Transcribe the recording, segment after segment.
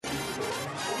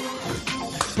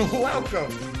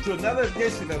Welcome to another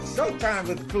edition of Showtime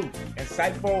with Coop,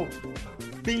 insightful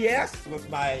BS with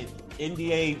my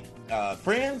NBA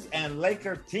friends and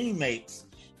Laker teammates.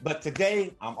 But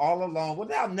today I'm all alone. Well,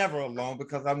 I'm never alone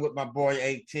because I'm with my boy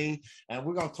AT, and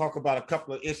we're going to talk about a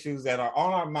couple of issues that are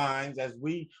on our minds as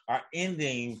we are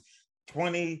ending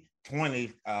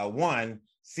 2021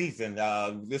 season.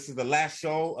 This is the last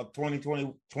show of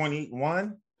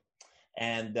 2021,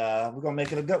 and we're going to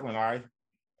make it a good one, all right?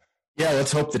 Yeah,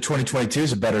 let's hope that 2022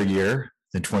 is a better year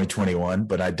than 2021,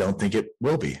 but I don't think it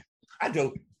will be. I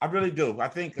do. I really do. I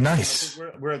think, nice.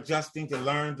 We're adjusting to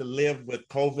learn to live with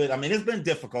COVID. I mean, it's been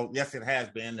difficult. Yes, it has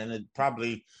been, and it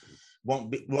probably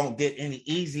won't get any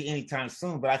easy anytime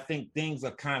soon. But I think things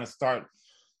are kind of start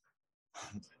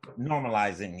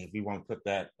normalizing, if you want to put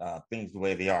that things the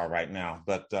way they are right now.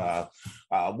 But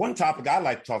one topic I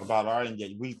like to talk about, and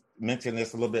we mentioned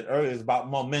this a little bit earlier, is about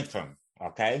momentum.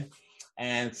 Okay.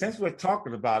 And since we're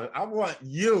talking about it, I want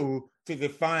you to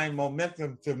define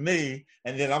momentum to me,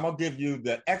 and then I'm going to give you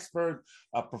the expert,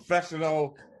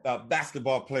 professional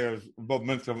basketball player's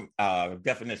momentum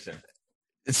definition.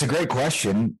 It's a great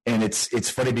question, and it's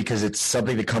funny because it's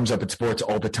something that comes up in sports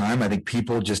all the time. I think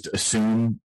people just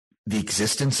assume the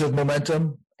existence of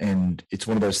momentum, and it's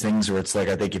one of those things where it's like,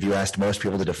 I think if you asked most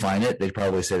people to define it, they'd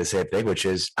probably say the same thing, which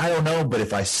is, I don't know, but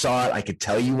if I saw it, I could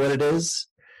tell you what it is.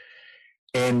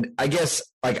 And I guess,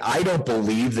 I don't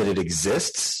believe that it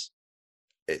exists.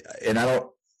 And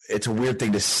it's a weird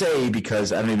thing to say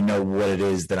because I don't even know what it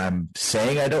is that I'm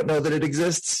saying. I don't know that it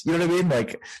exists. You know what I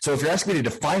mean? So if you're asking me to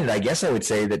define it, I guess I would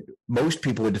say that most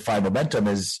people would define momentum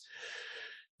as,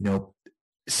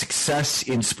 success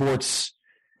in sports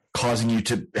causing you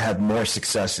to have more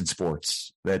success in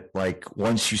sports. That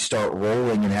once you start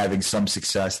rolling and having some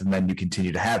success, and then you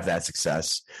continue to have that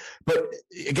success. But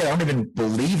again, I don't even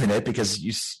believe in it because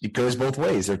it goes both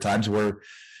ways. There are times where,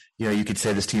 you could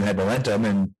say this team had momentum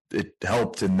and it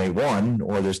helped and they won,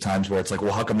 or there's times where it's like,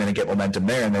 well, how come they didn't get momentum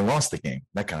there and they lost the game?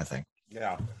 That kind of thing.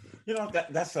 Yeah.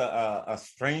 That's a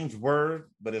strange word,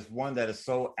 but it's one that is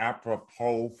so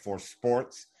apropos for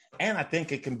sports. And I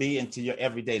think it can be into your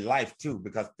everyday life too,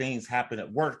 because things happen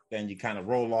at work and you kind of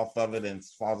roll off of it, and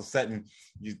all of a sudden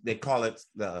they call it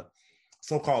the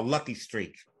so-called lucky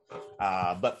streak.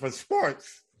 But for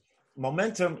sports,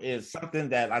 momentum is something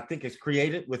that I think is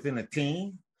created within a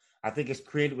team. I think it's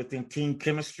created within team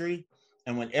chemistry.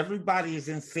 And when everybody is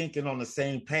in sync and on the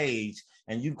same page,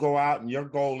 and you go out and your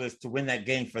goal is to win that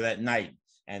game for that night,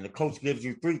 and the coach gives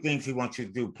you three things he wants you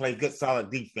to do: play good, solid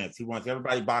defense. He wants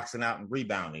everybody boxing out and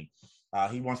rebounding.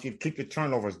 He wants you to keep your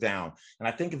turnovers down. And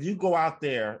I think if you go out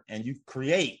there and you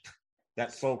create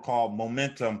that so-called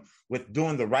momentum with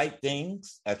doing the right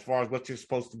things as far as what you're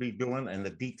supposed to be doing and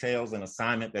the details and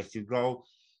assignment that you go,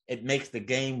 it makes the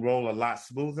game roll a lot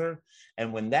smoother.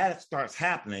 And when that starts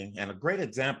happening, and a great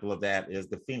example of that is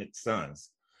the Phoenix Suns,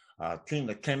 a team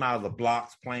that came out of the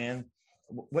blocks playing.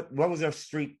 What was their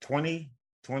streak? 20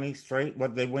 straight?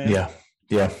 What did they win? Yeah.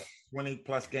 20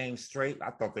 plus games straight.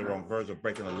 I thought they were on verge of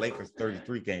breaking the Lakers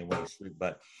 33 game winning streak,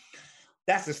 but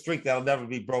that's a streak that'll never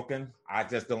be broken. I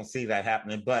just don't see that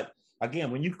happening. But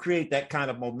again, when you create that kind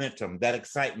of momentum, that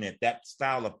excitement, that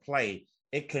style of play,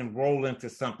 it can roll into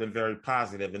something very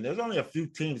positive. And there's only a few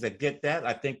teams that get that.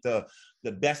 I think the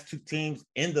best two teams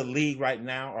in the league right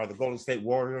now are the Golden State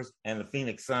Warriors and the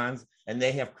Phoenix Suns, and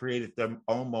they have created their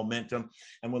own momentum.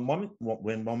 And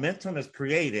when momentum is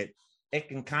created, it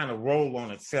can kind of roll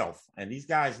on itself. And these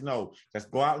guys know,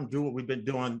 just go out and do what we've been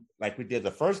doing, like we did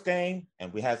the first game,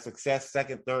 and we had success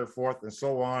second, third, fourth, and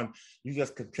so on. You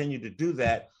just continue to do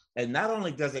that. And not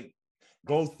only does it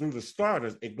go through the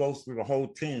starters, it goes through the whole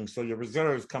team. So your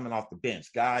reserves coming off the bench,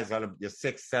 guys out of your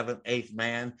sixth, seventh, eighth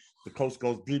man, the coach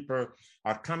goes deeper,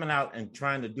 are coming out and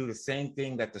trying to do the same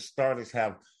thing that the starters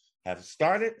have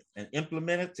started and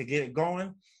implemented to get it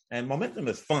going. And momentum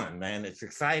is fun, man. It's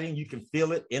exciting. You can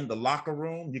feel it in the locker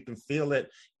room. You can feel it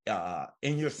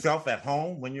in yourself at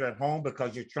home when you're at home,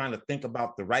 because you're trying to think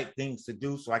about the right things to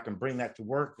do so I can bring that to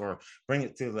work or bring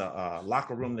it to the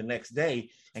locker room the next day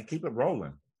and keep it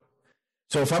rolling.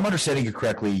 So if I'm understanding you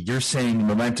correctly, you're saying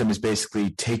momentum is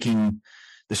basically taking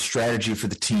the strategy for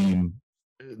the team,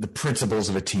 the principles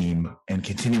of a team, and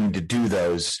continuing to do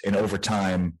those. And over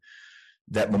time,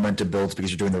 that momentum builds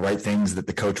because you're doing the right things that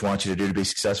the coach wants you to do to be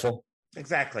successful?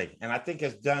 Exactly. And I think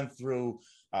it's done through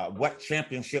what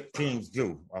championship teams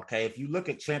do. Okay. If you look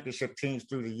at championship teams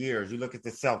through the years, you look at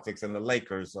the Celtics and the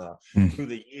Lakers through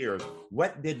the years,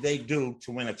 what did they do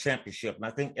to win a championship? And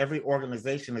I think every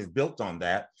organization is built on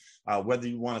that. Whether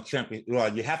you want a champion,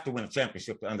 well, you have to win a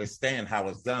championship to understand how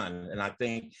it's done. And I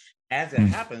think as it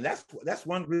happened, that's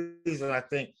one reason I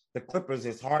think the Clippers,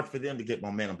 is hard for them to get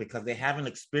momentum, because they haven't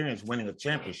experienced winning a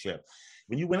championship.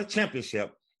 When you win a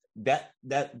championship, that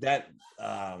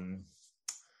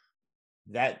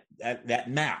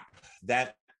map,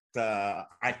 that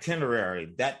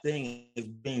itinerary, that thing is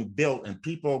being built, and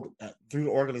people through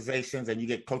organizations, and you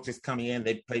get coaches coming in,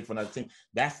 they play for another team.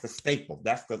 That's the staple.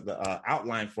 That's the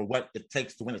outline for what it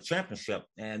takes to win a championship.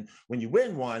 And when you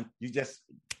win one, you just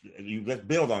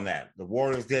build on that. The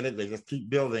Warriors did it. They just keep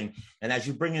building. And as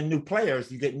you bring in new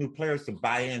players, you get new players to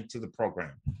buy into the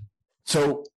program.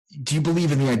 So do you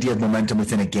believe in the idea of momentum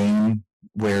within a game,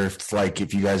 where it's like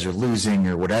if you guys are losing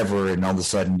or whatever, and all of a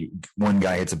sudden one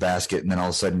guy hits a basket, and then all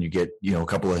of a sudden you get, a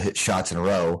couple of hit shots in a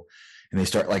row, and they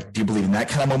start, like, do you believe in that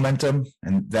kind of momentum?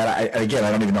 And that, I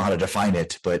don't even know how to define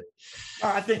it, but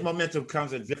I think momentum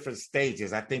comes in different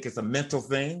stages. I think it's a mental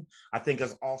thing. I think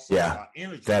it's also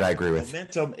energy. That I agree with.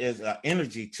 Momentum is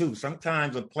energy too.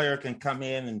 Sometimes a player can come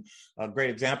in, and a great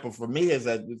example for me is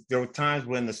that there were times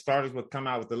when the starters would come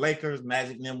out with the Lakers,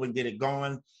 Magic and them would get it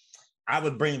going. I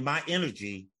would bring my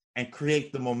energy and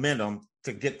create the momentum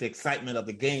to get the excitement of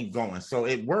the game going. So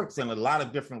it works in a lot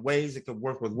of different ways. It could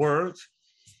work with words.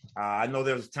 I know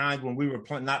there was times when we were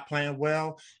not playing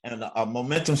well, and a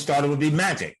momentum starter would be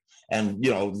Magic. And,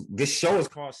 this show is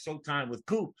called Showtime with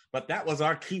Coop, but that was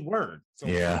our key word. So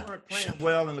if we weren't playing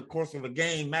well in the course of a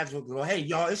game, Magic would go, hey,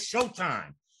 y'all, it's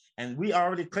showtime. And we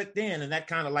already clicked in, and that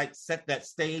kind of like set that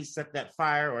stage, set that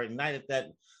fire, or ignited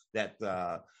that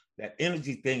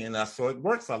energy thing in us. So it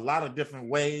works a lot of different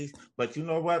ways. But you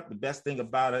know what? The best thing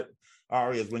about it,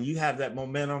 Ari, is when you have that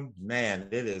momentum, man,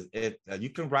 you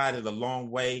can ride it a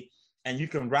long way. And you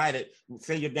can ride it,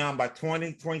 say you're down by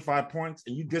 20, 25 points,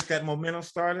 and you get that momentum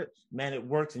started, man, it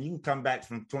works, and you can come back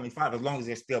from 25 as long as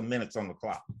there's still minutes on the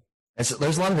clock. And so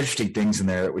there's a lot of interesting things in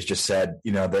there that was just said,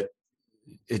 that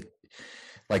it,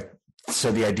 like,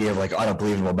 so the idea of, like, I don't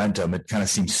believe in momentum, it kind of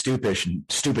seems stupid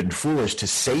and foolish to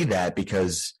say that,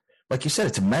 because, like you said,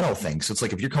 it's a mental thing. So it's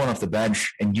like if you're coming off the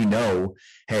bench and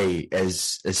hey,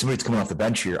 as somebody that's coming off the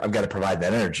bench here, I've got to provide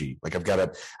that energy. Like I've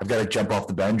got to jump off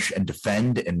the bench and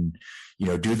defend and,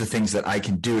 do the things that I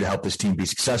can do to help this team be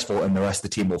successful, and the rest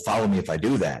of the team will follow me if I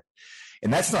do that.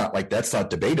 And that's not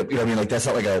debatable. Like that's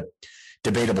not like a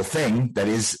debatable thing. That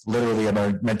is literally a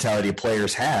mentality of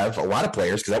players have, a lot of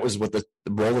players, because that was what the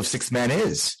role of sixth man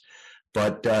is.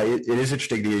 But it is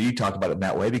interesting that you talk about it in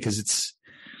that way, because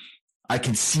I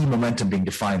can see momentum being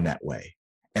defined that way.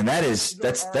 And that's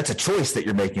a choice that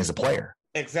you're making as a player.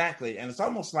 Exactly. And it's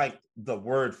almost like the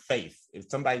word faith. If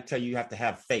somebody tell you have to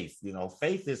have faith,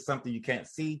 faith is something you can't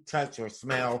see, touch, or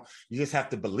smell. You just have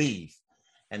to believe.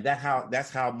 And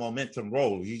that's how momentum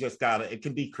rolls. You just it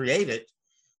can be created.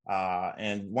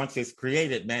 And once it's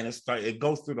created, man, it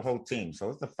goes through the whole team. So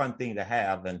it's a fun thing to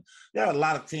have. And there are a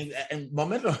lot of teams, and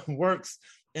momentum works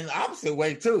in the opposite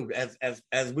way too.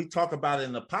 As we talk about it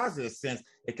in a positive sense,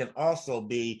 it can also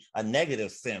be a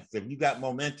negative sense. If you got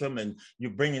momentum and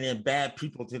you're bringing in bad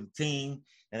people to the team,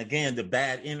 and again, the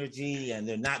bad energy, and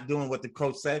they're not doing what the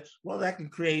coach said, well, that can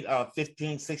create a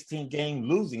 15, 16 game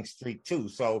losing streak too.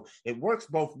 So it works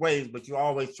both ways, but you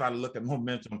always try to look at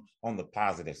momentum on the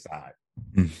positive side.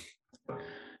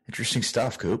 Interesting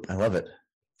stuff, Coop. I love it.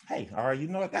 Hey, all right, you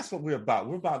know what? That's what we're about.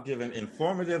 We're about giving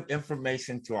informative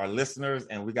information to our listeners,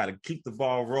 and we got to keep the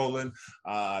ball rolling.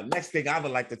 Next thing I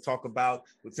would like to talk about,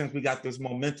 since we got this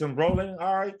momentum rolling,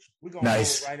 all right, we're going to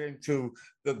go right into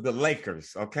the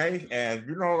Lakers, okay? And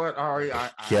you know what, Ari?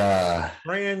 I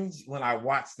cringe when I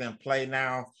watch them play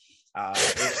now.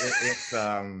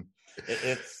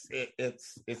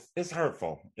 It's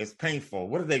hurtful. It's painful.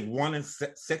 What are they,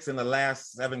 1-6 in the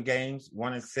last 7 games?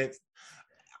 1-6.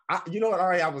 You know what,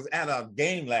 Ari? I was at a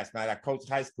game last night. I coached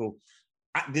high school.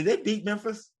 Did they beat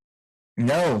Memphis?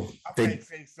 No, they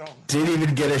didn't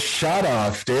even get a shot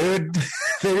off, dude.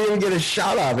 They didn't even get a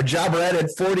shot off. A Ja Morant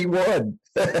had 41.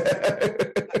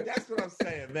 That's what I'm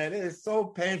saying, man. It is so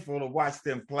painful to watch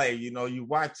them play. You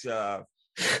watch that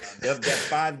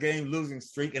 5-game losing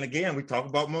streak. And again, we talk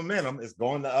about momentum. It's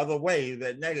going the other way,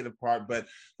 that negative part. But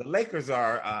the Lakers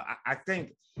are, I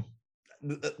think,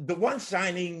 the one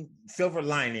shining silver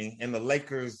lining in the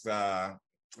Lakers the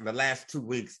last 2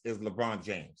 weeks is LeBron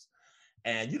James.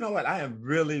 And you know what? I am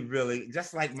really, really,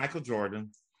 just like Michael Jordan,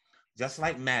 just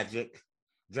like Magic,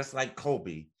 just like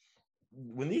Kobe,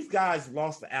 when these guys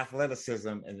lost the athleticism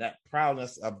and that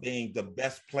proudness of being the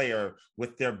best player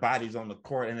with their bodies on the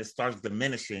court, and it starts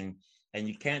diminishing, and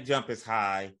you can't jump as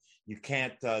high, you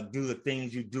can't do the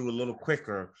things you do a little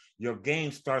quicker, your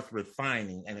game starts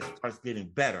refining and it starts getting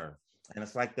better. And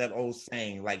it's like that old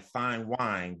saying, like fine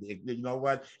wine. You know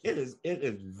what? It is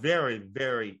very,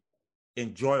 very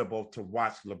enjoyable to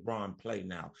watch LeBron play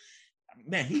now.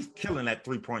 Man, he's killing that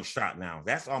three-point shot now.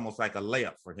 That's almost like a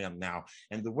layup for him now.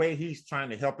 And the way he's trying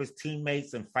to help his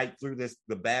teammates and fight through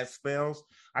the bad spells,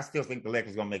 I still think the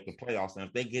Lakers are going to make the playoffs. And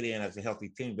if they get in as a healthy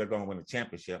team, they're going to win a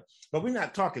championship. But we're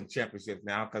not talking championship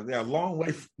now because they're a long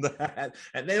way from that.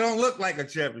 And they don't look like a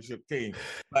championship team.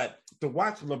 But to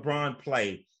watch LeBron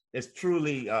play, it's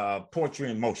truly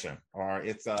poetry in motion, or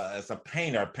it's a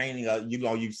painter painting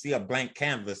you see a blank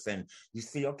canvas and you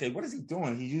see, okay, what is he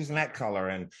doing? He's using that color.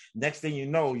 And next thing you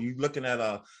know, you're looking at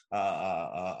a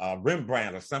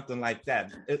Rembrandt or something like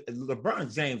that.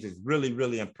 LeBron James is really,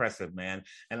 really impressive, man.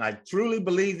 And I truly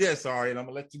believe this, Ari, and I'm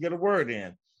going to let you get a word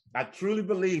in. I truly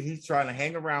believe he's trying to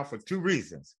hang around for two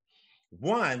reasons.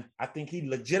 One, I think he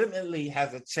legitimately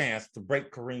has a chance to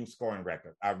break Kareem's scoring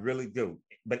record. I really do.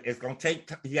 But it's going to take,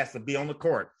 he has to be on the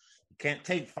court. You can't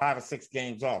take 5 or 6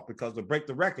 games off because to break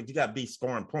the record, you got to be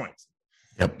scoring points.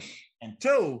 Yep. And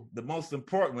two, the most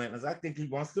important one is I think he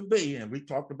wants to be, and we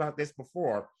talked about this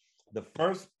before, the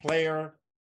first player,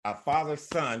 a father's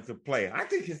son to play. I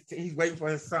think he's waiting for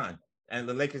his son and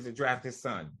the Lakers to draft his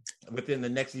son within the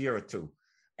next year or two.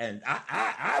 And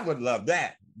I would love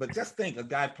that. But just think, a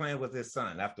guy playing with his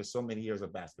son after so many years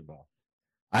of basketball.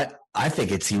 I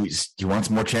think he wants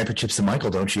more championships than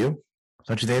Michael, don't you?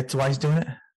 Don't you think that's why he's doing it?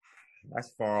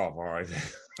 That's far off, all right.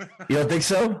 You don't think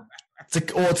so?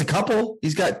 It's a couple.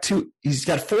 He's got 2. He's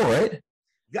got 4, right?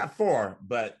 He's got 4,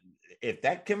 but if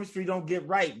that chemistry don't get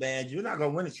right, man, you're not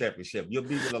going to win a championship. You'll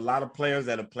be with a lot of players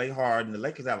that'll play hard, and the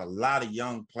Lakers have a lot of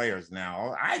young players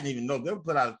now. I didn't even know they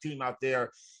put out a team out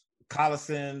there.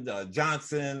 Collison,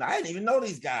 Johnson. I didn't even know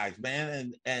these guys,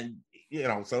 man. And you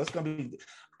know, so it's going to be,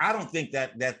 I don't think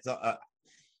that's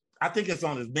I think it's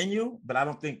on his menu, but I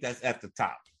don't think that's at the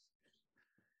top.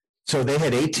 So they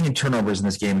had 18 turnovers in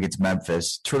this game against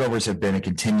Memphis. Turnovers have been a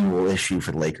continual issue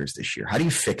for the Lakers this year. How do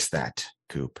you fix that,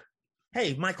 Coop?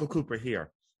 Hey, Michael Cooper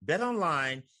here.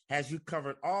 BetOnline has you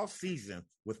covered all season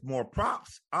with more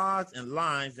props, odds, and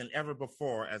lines than ever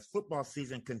before as football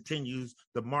season continues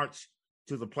the march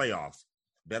to the playoffs.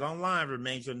 BetOnline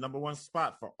remains your number one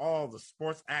spot for all the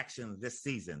sports action this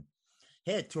season.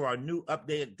 Head to our new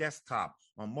updated desktop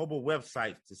on mobile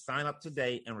website to sign up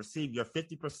today and receive your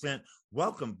 50%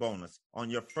 welcome bonus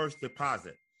on your first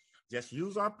deposit. Just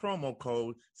use our promo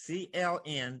code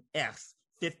CLNS50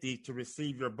 to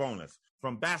receive your bonus.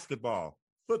 From basketball,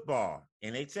 football,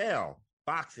 NHL,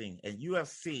 boxing, and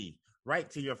UFC, right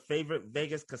to your favorite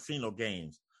Vegas casino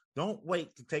games. Don't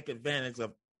wait to take advantage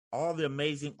of all the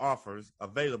amazing offers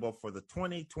available for the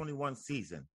 2021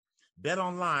 season.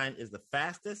 BetOnline is the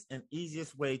fastest and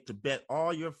easiest way to bet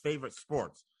all your favorite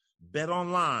sports.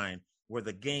 BetOnline, where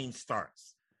the game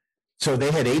starts. So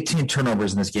they had 18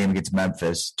 turnovers in this game against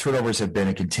Memphis. Turnovers have been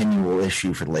a continual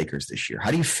issue for the Lakers this year.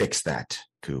 How do you fix that,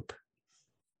 Coop?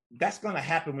 That's going to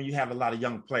happen when you have a lot of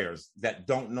young players that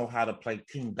don't know how to play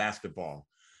team basketball.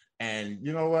 And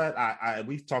you know what?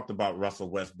 We've talked about Russell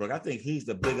Westbrook. I think he's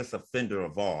the biggest offender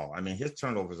of all. I mean, his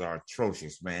turnovers are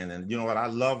atrocious, man. And you know what? I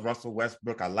love Russell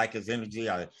Westbrook. I like his energy.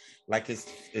 I like his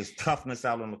toughness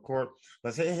out on the court.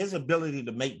 But his ability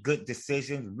to make good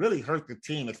decisions really hurt the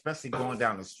team, especially going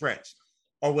down the stretch.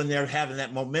 Or when they're having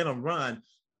that momentum run,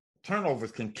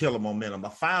 turnovers can kill a momentum. A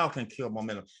foul can kill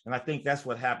momentum. And I think that's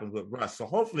what happens with Russ. So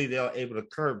hopefully they're able to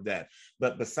curb that.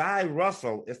 But beside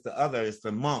Russell, it's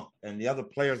the Monk and the other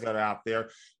players that are out there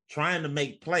trying to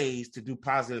make plays to do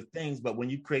positive things. But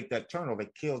when you create that turnover,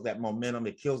 it kills that momentum.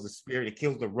 It kills the spirit. It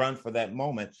kills the run for that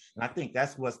moment. And I think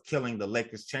that's what's killing the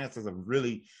Lakers' chances of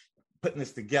really putting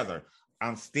this together.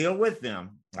 I'm still with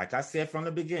them. Like I said from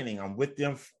the beginning, I'm with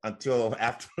them until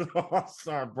after the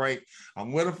All-Star break.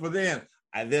 I'm with them for then.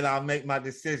 And then I'll make my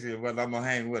decision whether I'm going to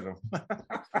hang with them.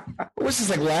 Was this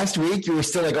like last week? You were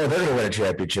still like, oh, they're going to win a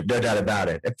championship. No doubt about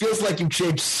it. It feels like you've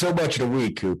changed so much in a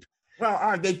week, Coop.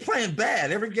 Well, they playing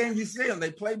bad. Every game you see them,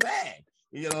 they play bad.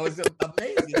 You know, it's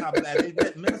amazing how bad they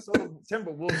let Minnesota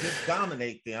Timberwolves just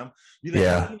dominate them.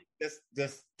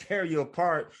 Just tear you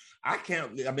apart.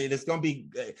 It's going to be,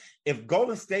 if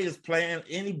Golden State is playing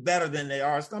any better than they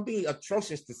are, it's going to be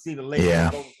atrocious to see the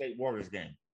Lakers Golden State Warriors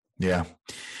game. Yeah.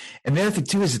 And the other thing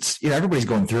too is it's, everybody's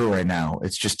going through it right now.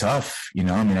 It's just tough.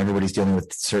 Everybody's dealing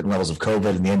with certain levels of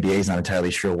COVID and the NBA is not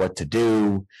entirely sure what to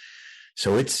do.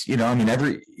 So it's, you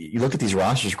look at these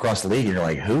rosters across the league and you're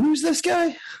like, who's this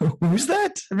guy? Who's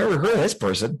that? I've never heard of this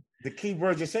person. The key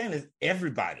word you're saying is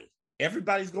everybody.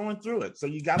 Everybody's going through it. So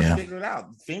you got to figure it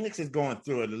out. Phoenix is going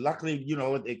through it. Luckily,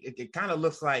 it kind of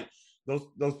looks like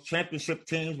those championship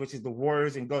teams, which is the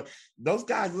Warriors those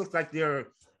guys look like they're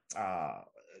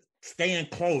staying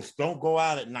close. Don't go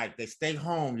out at night. They stay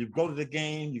home. You go to the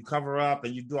game, you cover up,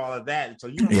 and you do all of that. And so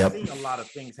you don't see a lot of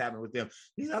things happen with them.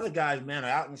 These other guys, man, are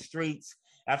out in the streets.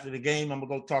 After the game, I'm going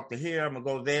to go talk to here. I'm going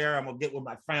to go there. I'm going to get with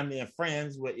my family and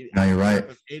friends. No, you're right.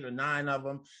 8 or 9 of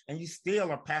them. And you still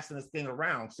are passing this thing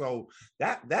around. So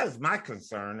that is my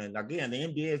concern. And again, the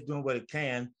NBA is doing what it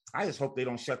can. I just hope they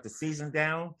don't shut the season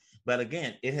down. But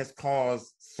again, it has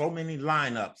caused so many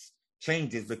lineups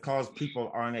changes because people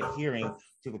aren't adhering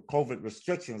to the COVID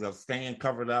restrictions of staying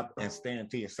covered up and staying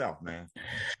to yourself, man.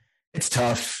 It's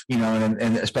tough,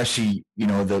 and especially,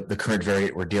 the current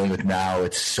variant we're dealing with now.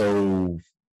 It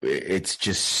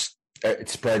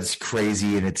spreads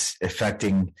crazy and it's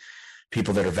affecting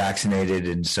people that are vaccinated.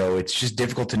 And so it's just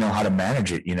difficult to know how to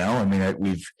manage it. I mean,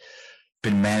 we've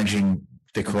been managing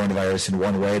the coronavirus in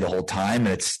one way the whole time.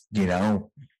 And it's,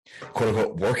 quote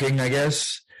unquote working, I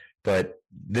guess, but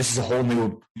this is a whole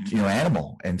new,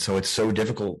 animal. And so it's so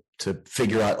difficult to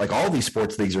figure out, like all these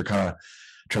sports leagues are kind of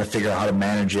trying to figure out how to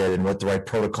manage it and what the right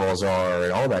protocols are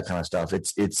and all that kind of stuff.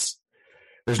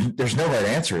 There's no right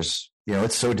answers.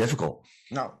 It's so difficult.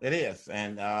 No, it is.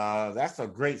 And that's a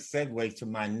great segue to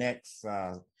my next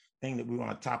thing that we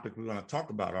want to talk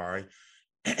about, Ari.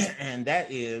 And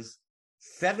that is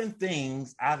 7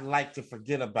 things I'd like to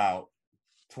forget about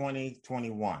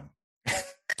 2021.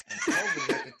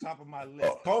 COVID at the top of my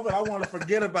list. COVID, I want to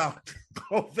forget about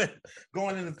COVID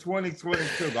going into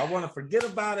 2022. I want to forget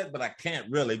about it, but I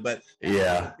can't really. But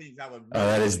yeah,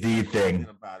 that is the thing.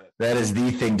 That is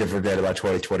the thing to forget about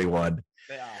 2021.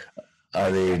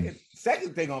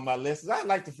 Second thing on my list is I'd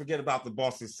like to forget about the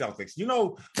Boston Celtics.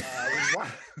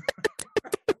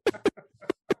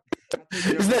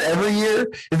 Is that every year?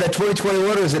 Is that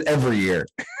 2021 or is it every year?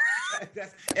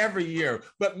 That's every year,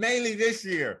 but mainly this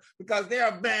year because they're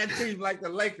a bad team like the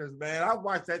Lakers, man. I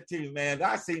watched that team, man.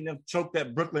 I seen them choke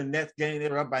that Brooklyn Nets game. They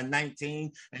were up by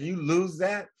 19, and you lose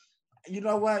that. You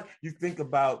know what? You think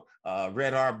about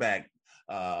Red Auerbach,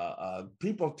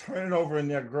 people turning over in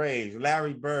their graves.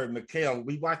 Larry Bird, McHale.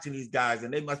 We watching these guys,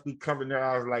 and they must be covering their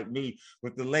eyes like me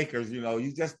with the Lakers.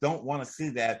 You just don't want to see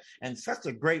that. And such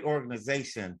a great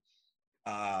organization.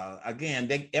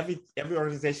 Again, every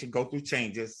organization go through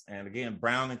changes, and again,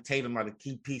 Brown and Tatum are the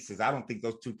key pieces. I don't think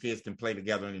those two kids can play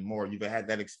together anymore. You've had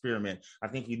that experiment. I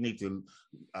think you need to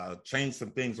change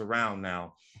some things around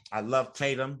now. I love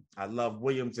Tatum. I love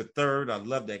Williams III. I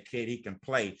love that kid. He can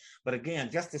play. But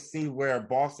again, just to see where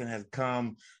Boston has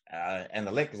come, and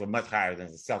the Lakers are much higher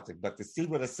than the Celtics, but to see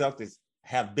where the Celtics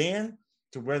have been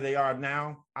to where they are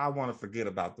now, I want to forget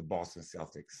about the Boston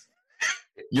Celtics.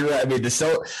 You're right. I mean, I was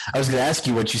going to ask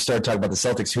you when you started talking about the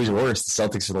Celtics, who's worse, the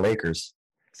Celtics or the Lakers?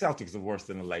 Celtics are worse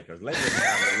than the Lakers. Lakers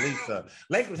have at least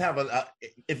Lakers have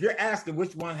if you're asking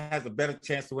which one has a better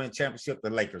chance to win a championship, the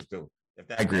Lakers do.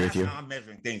 I agree with you. I'm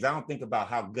measuring things. I don't think about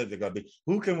how good they're going to be.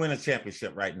 Who can win a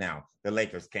championship right now? The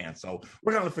Lakers can. So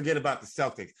we're going to forget about the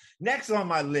Celtics. Next on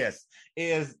my list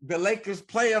is the Lakers'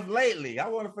 play of lately. I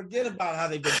want to forget about how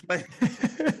they've been playing.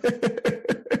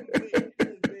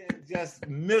 Just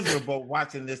miserable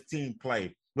watching this team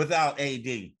play without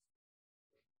AD.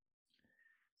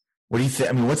 What do you think?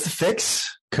 I mean, what's the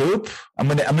fix, Coop? I'm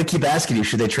gonna keep asking you.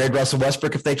 Should they trade Russell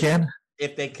Westbrook if they can?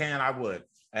 If they can, I would.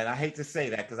 And I hate to say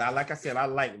that because I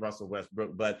like Russell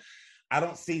Westbrook, but I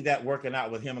don't see that working out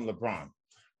with him and LeBron.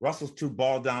 Russell's too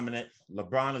ball dominant.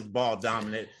 LeBron is ball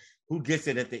dominant. Who gets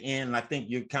it at the end? I think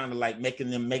you're kind of like making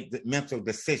them make the mental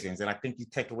decisions, and I think you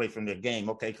take away from their game,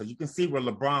 okay? Because you can see where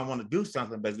LeBron want to do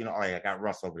something, but I got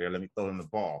Russ over there. Let me throw him the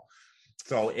ball.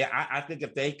 So I think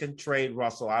if they can trade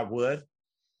Russell, I would.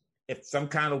 If some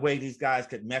kind of way these guys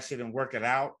could mesh it and work it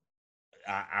out,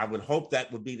 I would hope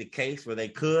that would be the case where they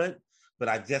could, but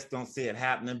I just don't see it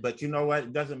happening. But you know what?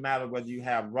 It doesn't matter whether you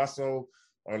have Russell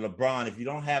or LeBron. If you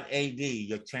don't have AD,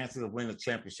 your chances of winning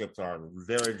championships are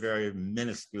very, very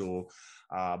minuscule.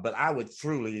 But I would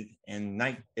truly, in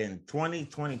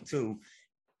 2022,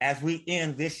 as we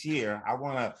end this year, I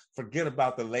want to forget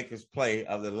about the Lakers' play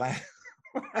of the last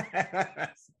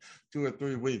 2 or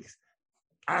 3 weeks.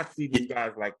 I see these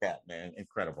guys like that, man.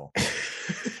 Incredible.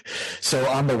 So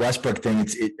on the Westbrook thing,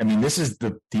 this is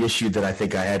the issue that I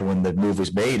think I had when the move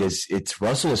was made is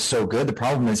Russell is so good. The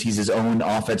problem is he's his own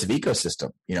offensive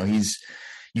ecosystem.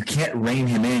 You can't rein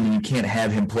him in and you can't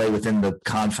have him play within the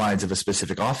confines of a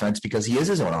specific offense because he is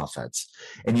his own offense.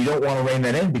 And you don't want to rein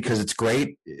that in because it's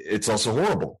great. It's also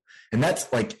horrible. And that's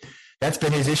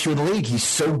been his issue in the league. He's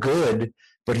so good,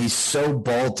 but he's so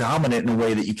ball dominant in a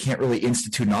way that you can't really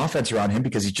institute an offense around him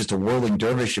because he's just a whirling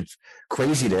dervish of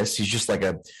craziness. He's just like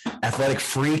a athletic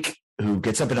freak who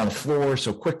gets up and down the floor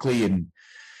so quickly. And,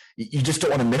 you just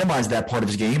don't want to minimize that part of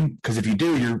his game, because if you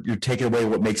do, you're taking away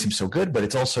what makes him so good. But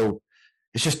it's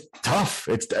just tough.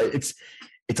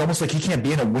 It's almost like he can't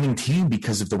be in a winning team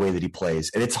because of the way that he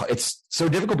plays. And it's so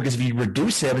difficult, because if you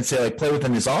reduce him and say, like, play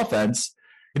within this offense,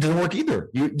 it doesn't work either.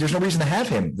 There's no reason to have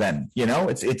him then.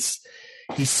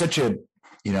 He's such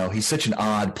an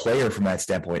odd player from that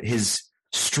standpoint. His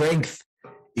strength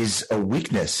is a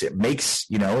weakness. It makes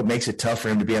it tough for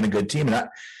him to be on a good team. And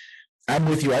I'm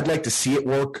with you. I'd like to see it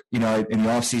work. In the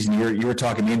offseason, you were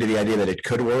talking me into the idea that it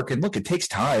could work. And look, it takes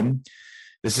time.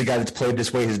 This is a guy that's played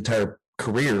this way his entire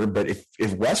career. But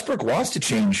if Westbrook wants to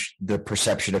change the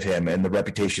perception of him and the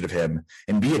reputation of him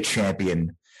and be a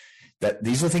champion, that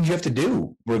these are the things you have to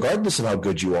do, regardless of how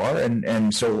good you are.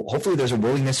 And so hopefully there's a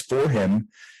willingness for him,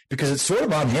 because it's sort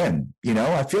of on him.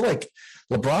 I feel like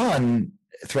LeBron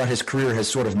throughout his career has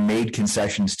sort of made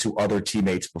concessions to other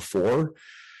teammates before,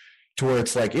 to where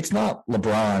it's like, it's not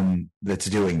LeBron that's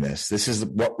doing this. This is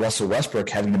Russell Westbrook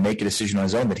having to make a decision on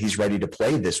his own that he's ready to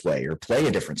play this way, or play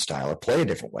a different style, or play a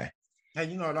different way.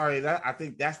 And Larry, I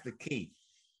think that's the key.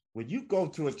 When you go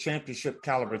to a championship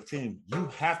caliber team, you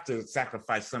have to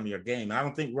sacrifice some of your game. And I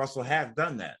don't think Russell has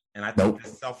done that. And I think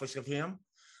that's selfish of him.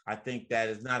 I think that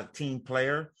is not a team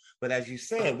player. But as you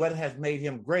said, what has made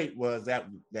him great was that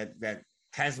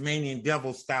Tasmanian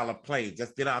devil style of play.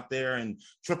 Just get out there and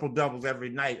triple doubles every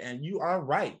night. And you are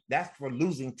right. That's for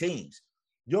losing teams.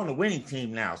 You're on a winning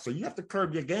team now. So you have to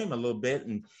curb your game a little bit.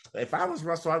 And if I was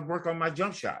Russell, I'd work on my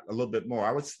jump shot a little bit more.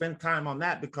 I would spend time on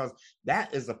that, because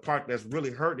that is the part that's really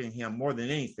hurting him more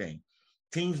than anything.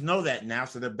 Teams know that now,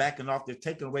 so they're backing off. They're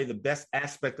taking away the best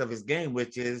aspect of his game,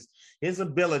 which is his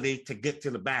ability to get to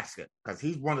the basket, because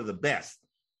he's one of the best.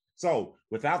 So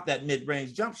without that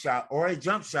mid-range jump shot, or a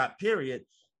jump shot, period,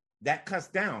 that cuts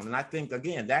down. And I think,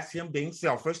 again, that's him being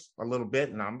selfish a little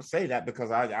bit. And I'm going to say that because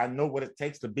I know what it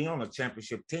takes to be on a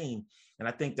championship team. And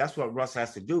I think that's what Russ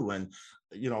has to do. And,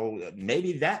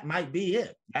 maybe that might be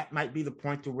it. That might be the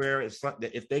point to where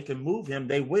if they can move him,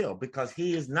 they will, because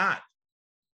he is not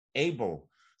able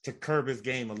to curb his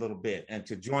game a little bit and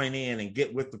to join in and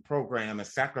get with the program and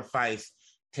sacrifice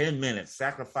 10 minutes,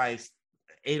 sacrifice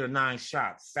 8 or 9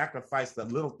 shots, sacrifice the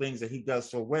little things that he does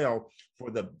so well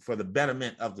for the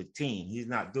betterment of the team. He's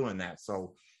not doing that.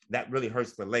 So that really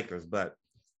hurts the Lakers. But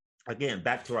again,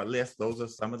 back to our list, those are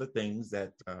some of the things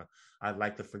that I'd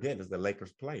like to forget as the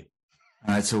Lakers play.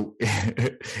 All right. So,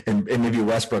 and maybe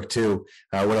Westbrook too.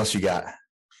 What else you got?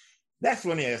 Next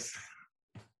one is,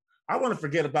 I want to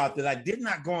forget about that. I did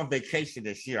not go on vacation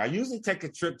this year. I usually take a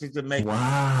trip to Jamaica.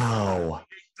 Wow.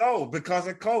 Go because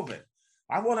of COVID.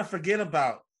 I want to forget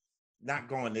about not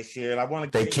going this year. I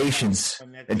want to vacations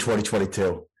in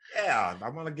 2022. Yeah, I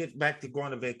want to get back to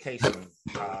going to vacation.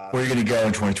 Where are you going to go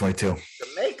in 2022?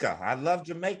 Jamaica. I love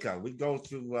Jamaica. We go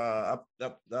to up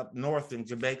north in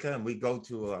Jamaica, and we go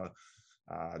to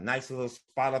a nice little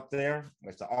spot up there.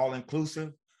 It's all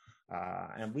inclusive,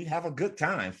 and we have a good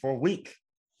time for a week.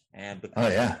 And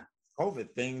because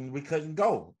COVID thing, we couldn't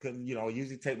go. Couldn't,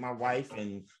 usually take my wife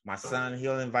and my son.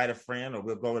 He'll invite a friend, or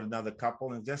we'll go with another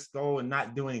couple and just go and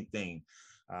not do anything.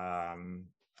 Not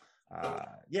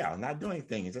do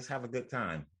anything and just have a good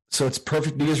time. So it's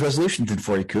perfect New Year's resolution then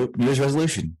for you, Coop. New Year's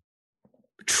resolution.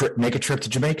 Make a trip to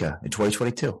Jamaica in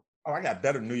 2022. Oh, I got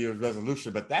better New Year's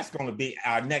resolution, but that's going to be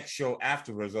our next show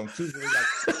afterwards on Tuesday.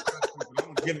 I'm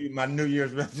going to give you my New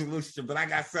Year's resolution, but I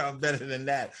got something better than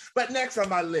that. But next on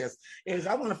my list is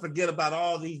I want to forget about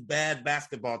all these bad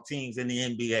basketball teams in the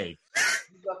NBA.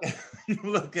 You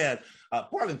look at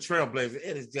Portland Trailblazers.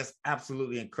 It is just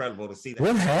absolutely incredible to see that.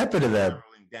 What happened to them?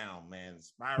 Down, man.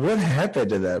 What happened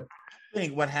to them? I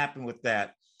think what happened with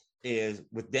that is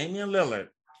with Damian Lillard,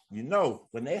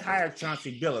 when they hired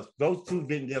Chauncey Billups, those two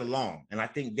didn't get along. And I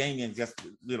think Damian just,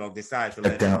 decided to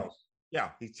let it go. Yeah,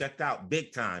 he checked out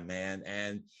big time, man.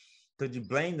 And could you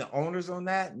blame the owners on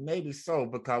that? Maybe so,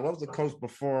 because what was the coach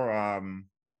before?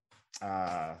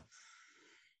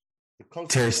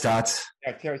 Terry Stotts.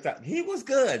 Yeah, Terry Stotts. He was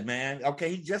good, man. Okay,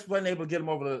 he just wasn't able to get him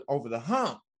over the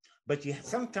hump. But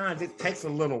sometimes it takes a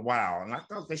little while. And I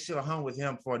thought they should have hung with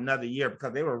him for another year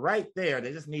because they were right there.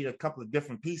 They just needed a couple of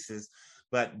different pieces.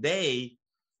 But they,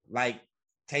 like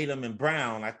Tatum and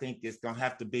Brown, I think it's going to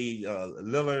have to be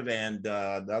Lillard and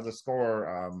the other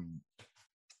scorer.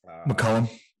 McCollum.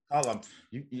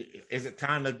 Is it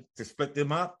time to split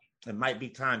them up? It might be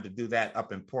time to do that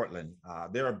up in Portland.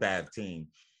 They're a bad team.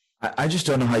 I just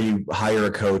don't know how you hire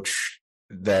a coach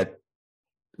that,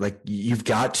 like, you've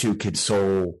got to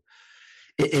console.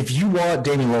 If you want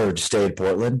Damian Lillard to stay in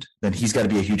Portland, then he's got to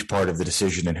be a huge part of the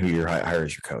decision and who you hire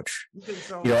as your coach. You think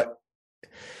so?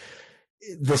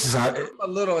 this is I'm a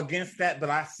little against that, but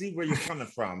I see where you're coming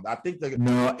from. I think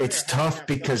it's tough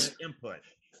because input.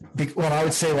 Well, I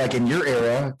would say like in your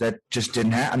era that just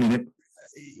didn't happen. I mean,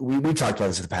 we talked about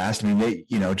this in the past. I mean,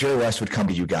 Jerry West would come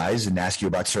to you guys and ask you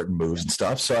about certain moves and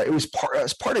stuff. So it was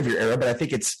part of your era, but I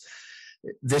think it's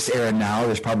this era now.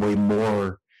 There's probably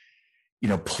more,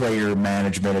 player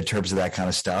management in terms of that kind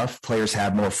of stuff. Players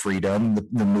have more freedom.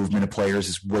 The movement of players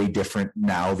is way different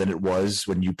now than it was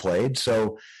when you played.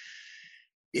 So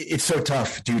it's so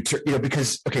tough,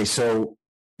 because, okay, so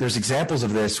there's examples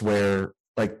of this where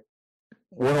like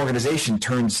one organization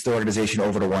turns the organization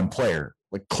over to one player.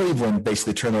 Like Cleveland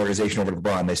basically turned the organization over to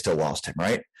LeBron. They still lost him,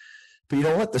 right? But you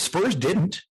know what? The Spurs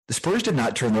didn't. The Spurs did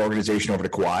not turn the organization over to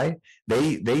Kawhi.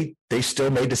 They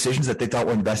still made decisions that they thought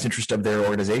were in the best interest of their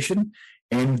organization,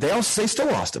 and they still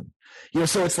lost him.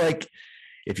 So it's like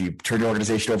if you turn the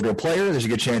organization over to a player, there's a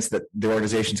good chance that the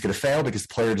organization is going to fail because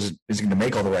the player isn't going to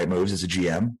make all the right moves as a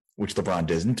GM, which LeBron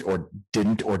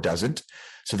didn't or doesn't.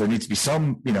 So there needs to be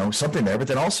something there. But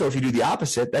then also, if you do the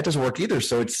opposite, that doesn't work either.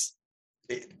 So it's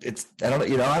I don't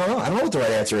know what the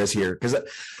right answer is here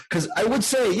because I would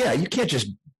say, yeah, you can't just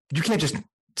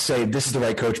say this is the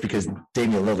right coach because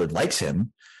Damian Lillard likes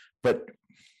him, but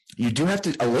you do have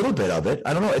to a little bit of it.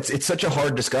 I don't know. It's such a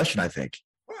hard discussion, I think.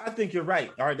 Well, I think you're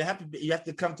right. All right, you have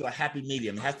to come to a happy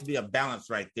medium. There has to be a balance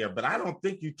right there. But I don't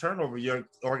think you turn over your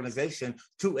organization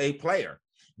to a player.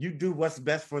 You do what's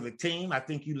best for the team. I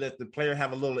think you let the player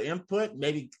have a little input.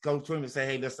 Maybe go to him and say,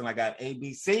 hey, listen, I got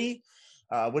ABC.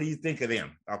 What do you think of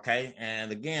them? Okay.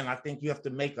 And again, I think you have to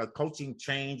make a coaching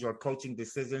change or coaching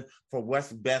decision for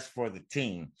what's best for the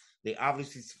team. They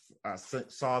obviously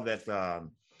saw that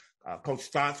Coach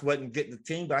Stotts wasn't getting the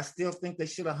team, but I still think they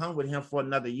should have hung with him for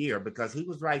another year because he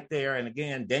was right there. And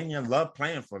again, Damian loved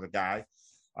playing for the guy.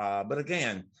 But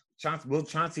again, will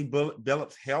Chauncey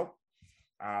Billups help?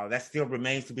 That still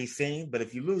remains to be seen. But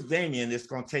if you lose Damian, it's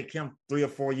going to take him 3 or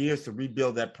 4 years to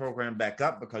rebuild that program back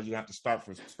up because you have to start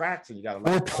from scratch. And you got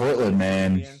Poor Portland,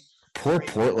 man. Poor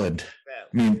Portland.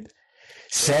 I mean,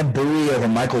 Sam Bowie over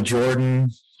Michael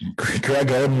Jordan, Greg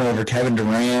Oden over Kevin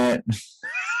Durant.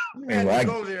 You had to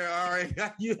go there, all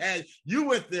right. You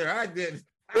went there. I did.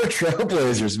 We're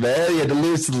Trailblazers, man. You had to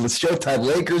lose to the Showtime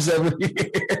Lakers every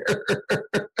year.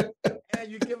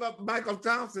 And you give up Michael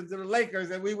Thompson to the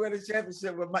Lakers, and we win a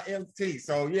championship with my MT.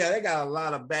 So, yeah, they got a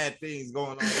lot of bad things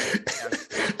going on.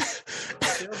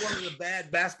 They're one of the bad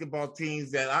basketball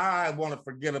teams that I want to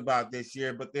forget about this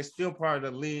year, but they're still part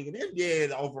of the league. And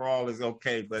NBA overall is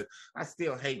okay, but I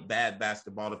still hate bad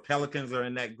basketball. The Pelicans are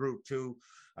in that group, too.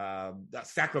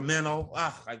 Sacramento,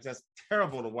 it's just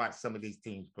terrible to watch some of these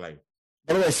teams play.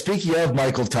 By the way, speaking of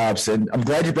Michael Thompson, I'm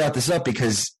glad you brought this up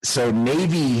because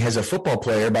Navy has a football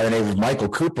player by the name of Michael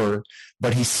Cooper,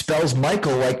 but he spells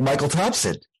Michael like Michael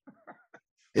Thompson.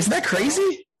 Isn't that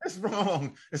crazy? It's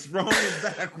wrong. It's wrong and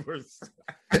backwards.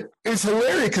 It's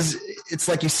hilarious because it's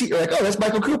like you're like, oh, that's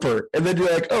Michael Cooper. And then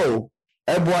you're like, oh,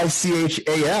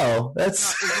 Mychal.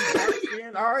 That's...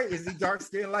 All right, is he dark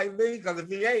skinned like me? Because if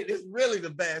he ain't, it's really the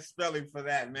bad spelling for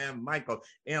that, man. Michael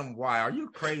M.Y. Are you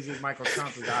crazy? Michael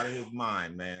Thompson's out of his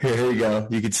mind, man. Here you go.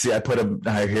 You can see I put him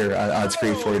here on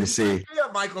screen for you to see. Yeah,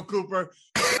 Michael Cooper.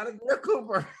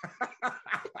 Cooper.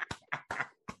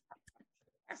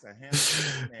 That's a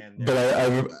handsome man.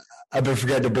 But I've been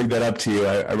forgetting to bring that up to you.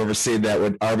 I remember seeing that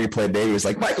when Army played Navy. He was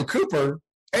like, Michael Cooper?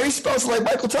 And he spells like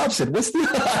Michael Thompson. What's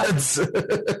the odds?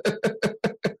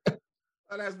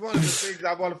 That's one of the things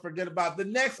I want to forget about. The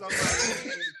next on my list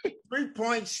is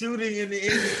 3-point shooting in the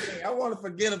NBA. I want to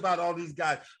forget about all these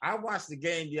guys. I watched the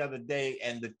game the other day,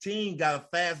 and the team got a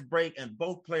fast break, and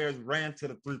both players ran to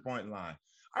the 3-point line.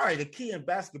 All right, the key in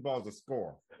basketball is a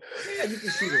score. Yeah, you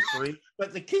can shoot a 3,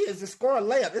 but the key is to score a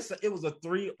layup. It was a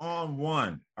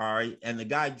 3-on-1, all right? And the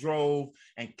guy drove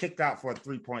and kicked out for a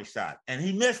 3-point shot, and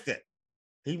he missed it.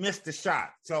 He missed the shot.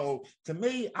 So to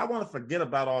me, I want to forget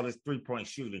about all this 3-point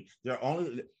shooting.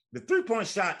 The 3-point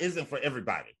shot isn't for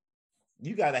everybody.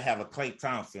 You got to have a Klay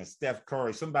Thompson, Steph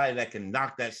Curry, somebody that can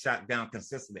knock that shot down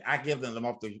consistently. I give them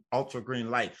off the ultra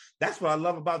green light. That's what I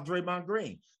love about Draymond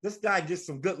Green. This guy gets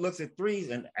some good looks at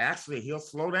threes, and actually he'll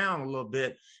slow down a little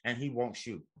bit, and he won't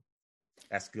shoot.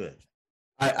 That's good.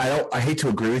 I hate to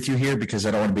agree with you here because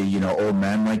I don't want to be, old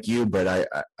man like you, but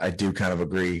I do kind of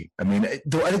agree. I mean, I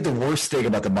think the worst thing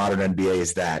about the modern NBA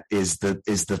is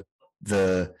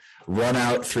the run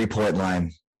out 3-point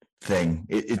line thing.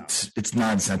 It's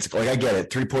nonsensical. Like I get it.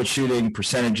 3-point shooting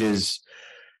percentages,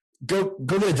 go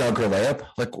to the dunk or layup.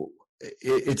 Like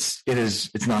it's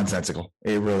nonsensical.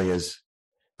 It really is.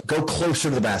 Go closer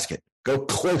to the basket. Go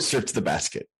closer to the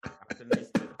basket.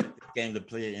 Game to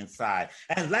play inside.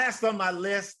 And last on my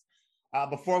list,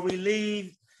 before we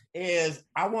leave is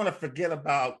I want to forget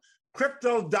about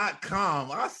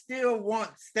Crypto.com. I still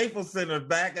want Staples Center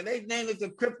back, and they named it to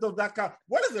Crypto.com.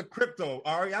 What is a crypto,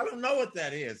 Ari? I don't know what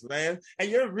that is, man.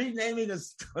 And you're renaming a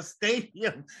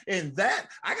stadium in that?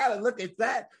 I got to look at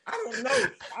that. I don't know.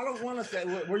 I don't want to say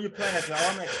where you playing at.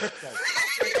 I'm at Crypto.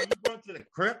 Are you going to the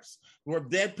crypts where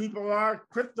dead people are?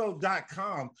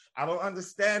 Crypto.com. I don't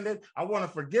understand it. I want to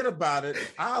forget about it.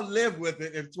 I'll live with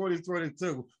it in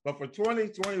 2022. But for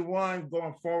 2021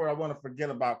 going forward, I want to forget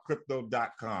about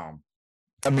Crypto.com.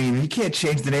 I mean, you can't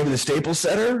change the name of the Staples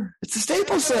Center. It's the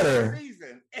Staples Center.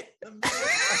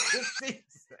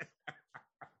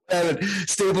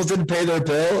 Staples didn't pay their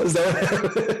bill. Is that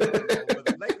what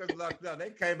the Lakers lucked up?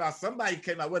 They came out. Somebody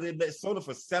came out. What, they sold it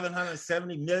for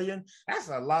 $770 million. That's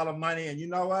a lot of money. And you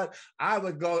know what?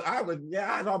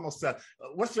 I'd almost sell.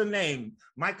 What's your name?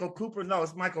 Michael Cooper? No,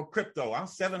 it's Michael Crypto. I'm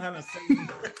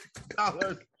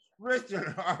 $770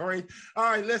 richer, Ari. All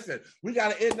right, listen, we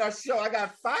got to end our show. I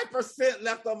got 5%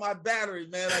 left on my battery,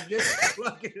 man. I just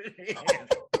plug it in. I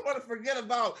want to forget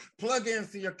about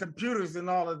plug-ins to your computers and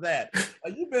all of that.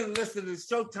 You've been listening to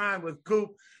Showtime with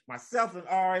Coop, myself and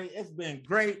Ari. It's been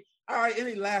great. All right,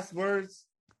 any last words?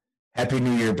 Happy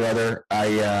New Year, brother.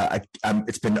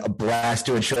 It's been a blast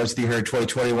doing shows with you here in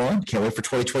 2021. Can't wait for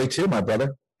 2022, my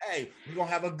brother. Hey, we're going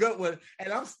to have a good one.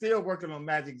 And I'm still working on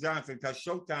Magic Johnson because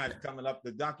Showtime is coming up,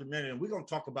 the documentary, and we're going to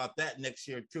talk about that next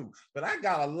year too. But I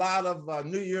got a lot of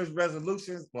New Year's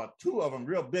resolutions, well, 2 of them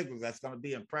real big ones that's going to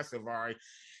be impressive, Ari.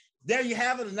 There you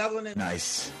have it, another one.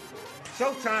 Nice.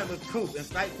 Showtime with Coop,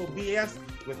 Insightful BS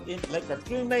with Laker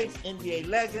teammates, NBA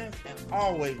legends, and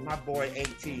always my boy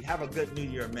AT. Have a good New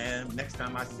Year, man. Next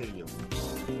time I see you.